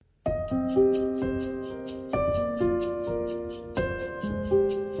Kjære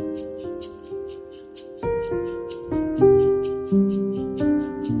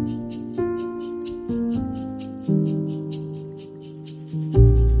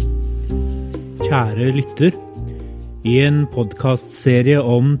lytter, i en podcastserie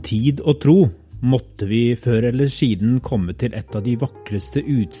om tid og tro måtte vi før eller siden komme til et av de vakreste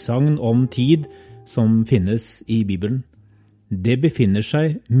utsagn om tid som finnes i Bibelen. Det befinner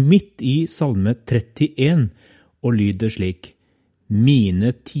seg midt i Salme 31 og lyder slik: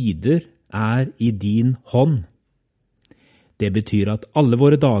 «Mine tider er i din hånd». Det betyr at alle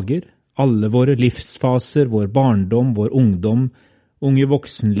våre dager, alle våre livsfaser, vår barndom, vår ungdom, unge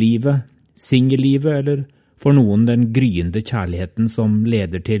voksenlivet, singellivet eller for noen den gryende kjærligheten som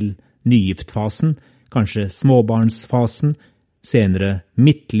leder til nygiftfasen, kanskje småbarnsfasen, senere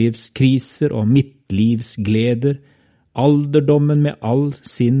midtlivskriser og midtlivsgleder, alderdommen med all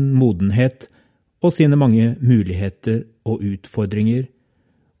sin modenhet og sine mange muligheter og utfordringer,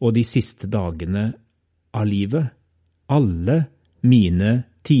 og de siste dagene av livet. Alle mine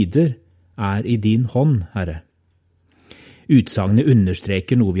tider er i din hånd, Herre. Utsagnet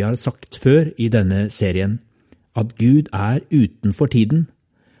understreker noe vi har sagt før i denne serien, at Gud er utenfor tiden.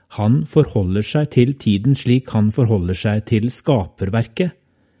 Han forholder seg til tiden slik han forholder seg til skaperverket.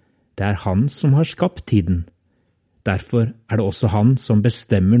 Det er han som har skapt tiden. Derfor er det også han som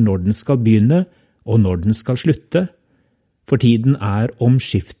bestemmer når den skal begynne og når den skal slutte. For tiden er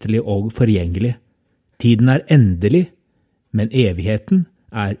omskiftelig og forgjengelig. Tiden er endelig, men evigheten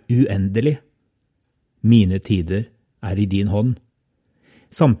er uendelig. Mine tider er i din hånd.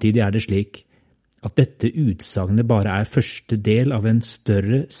 Samtidig er det slik at dette utsagnet bare er første del av en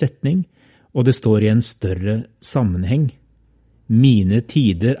større setning, og det står i en større sammenheng. Mine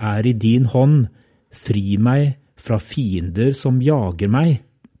tider er i din hånd, fri meg fra fiender som jager meg.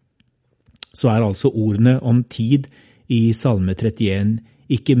 Så er altså ordene om tid i Salme 31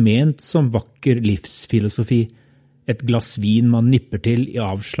 ikke ment som vakker livsfilosofi, et glass vin man nipper til i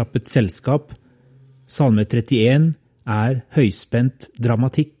avslappet selskap. Salme 31 er høyspent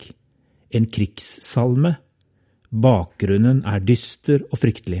dramatikk, en krigssalme. Bakgrunnen er dyster og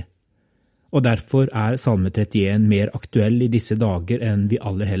fryktelig, og derfor er Salme 31 mer aktuell i disse dager enn vi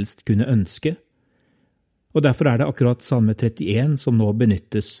aller helst kunne ønske. Og derfor er det akkurat Salme 31 som nå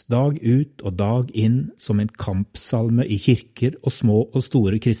benyttes dag ut og dag inn som en kampsalme i kirker og små og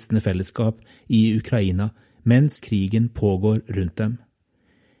store kristne fellesskap i Ukraina, mens krigen pågår rundt dem.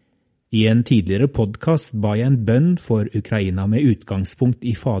 I en tidligere podcast ba jeg en bønn for Ukraina med utgangspunkt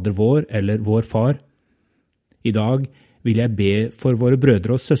i Fader vår eller vår far. I dag vil jeg be for våre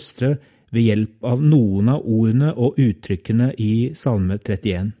brødre og søstre ved hjelp av noen av ordene og uttrykkene i Salme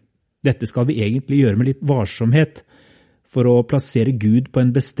 31. Dette skal vi egentlig gjøre med litt varsomhet, for å plassere Gud på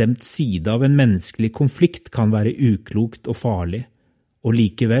en bestemt side av en menneskelig konflikt kan være uklokt og farlig, og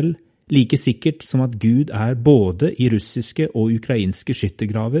likevel, like sikkert som at Gud er både i russiske og ukrainske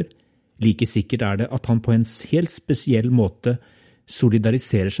skyttergraver, like sikkert er det at han på en helt spesiell måte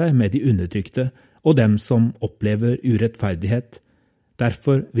solidariserer seg med de undertrykte og dem som opplever urettferdighet.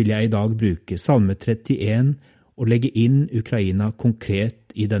 Derfor vil jeg i dag bruke Salme 31 og legge inn Ukraina konkret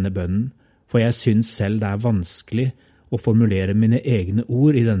i denne bønnen, for jeg synes selv det er vanskelig å formulere mine egne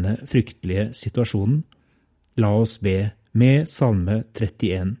ord i denne fryktelige situasjonen. La oss be med Salme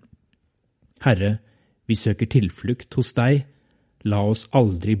 31. Herre, vi søker tilflukt hos deg. La oss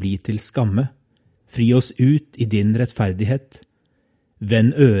aldri bli til skamme. Fri oss ut i din rettferdighet.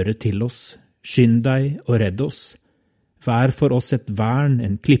 Vend øret til oss. Skynd deg og redd oss. Vær for oss et vern,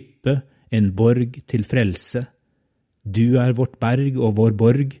 en klippe, en borg til frelse. Du er vårt berg og vår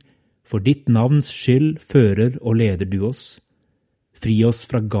borg. For ditt navns skyld fører og leder du oss. Fri oss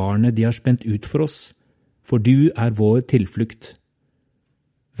fra garnet de har spent ut for oss, for du er vår tilflukt.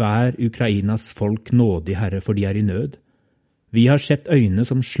 Vær Ukrainas folk nådig, Herre, for de er i nød. Vi har sett øyne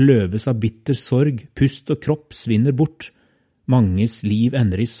som sløves av bitter sorg, pust og kropp svinner bort. Manges liv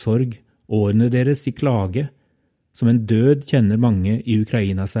ender i sorg, årene deres i klage. Som en død kjenner mange i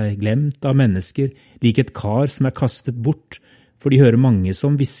Ukraina seg, glemt av mennesker, lik et kar som er kastet bort, for de hører mange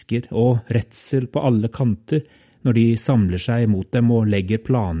som hvisker og redsel på alle kanter når de samler seg mot dem og legger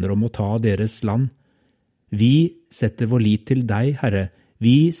planer om å ta deres land. Vi setter vår lit til deg, Herre.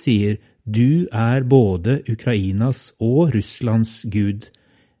 Vi sier, du er både Ukrainas og Russlands Gud.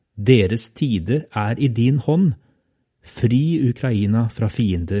 Deres tider er i din hånd. Fri Ukraina fra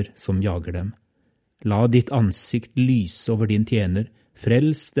fiender som jager dem. La ditt ansikt lyse over din tjener.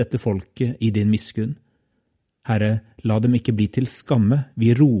 Frels dette folket i din miskunn. Herre, la dem ikke bli til skamme.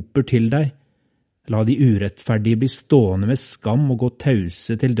 Vi roper til deg. La de urettferdige bli stående med skam og gå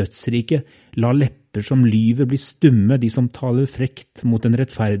tause til dødsriket. La lepper som lyver bli stumme, de som taler frekt mot den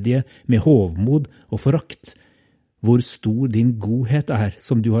rettferdige med hovmod og forakt. Hvor stor din godhet er,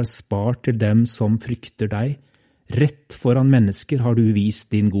 som du har spart til dem som frykter deg. Rett foran mennesker har du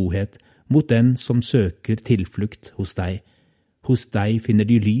vist din godhet, mot den som søker tilflukt hos deg. Hos deg finner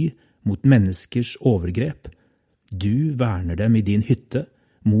de ly mot menneskers overgrep. Du verner dem i din hytte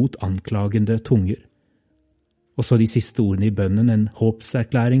mot anklagende tunger. Og så de siste ordene i bønnen, en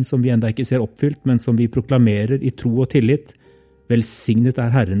håpserklæring som vi enda ikke ser oppfylt, men som vi proklamerer i tro og tillit. Velsignet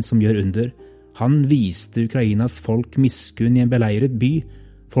er Herren som gjør under. Han viste Ukrainas folk miskunn i en beleiret by.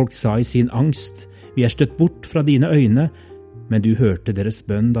 Folk sa i sin angst, vi er støtt bort fra dine øyne, men du hørte deres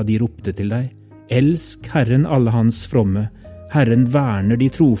bønn da de ropte til deg. Elsk Herren alle hans fromme. Herren verner de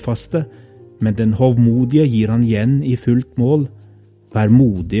trofaste, men den hovmodige gir han igjen i fullt mål. Vær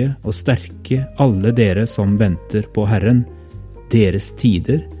modige og sterke, alle dere som venter på Herren. Deres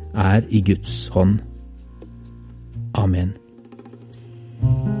tider er i Guds hånd. Amen.